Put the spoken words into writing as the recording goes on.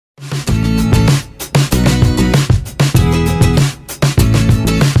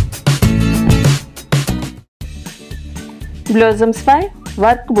Blossoms 5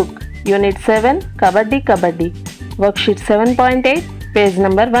 Workbook Unit 7 Kabaddi Kabaddi Worksheet 7.8 Page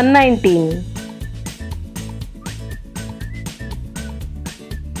number 119.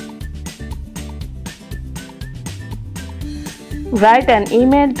 Write an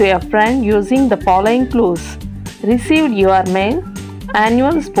email to a friend using the following clues. Received your mail.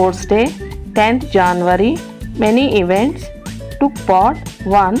 Annual Sports Day 10th January. Many events. Took part.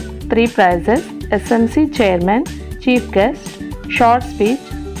 Won 3 prizes. SMC Chairman. Chief Guest. Short speech.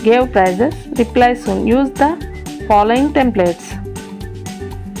 Gave prizes. Reply soon. Use the following templates.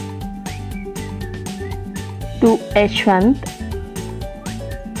 To Ashwant.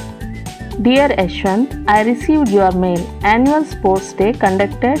 Dear Ashwant, I received your mail. Annual Sports Day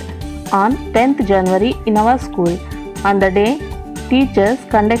conducted on 10th January in our school. On the day, teachers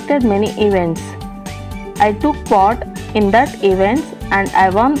conducted many events. I took part in that events and I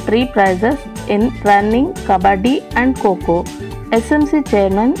won 3 prizes in running, kabaddi and kho-kho. SMC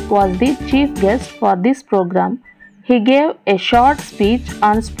chairman was the chief guest for this program. He gave a short speech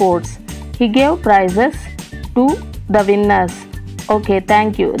on sports. He gave prizes to the winners. Okay,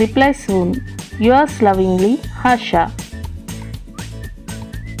 thank you. Reply soon. Yours lovingly, Harsha.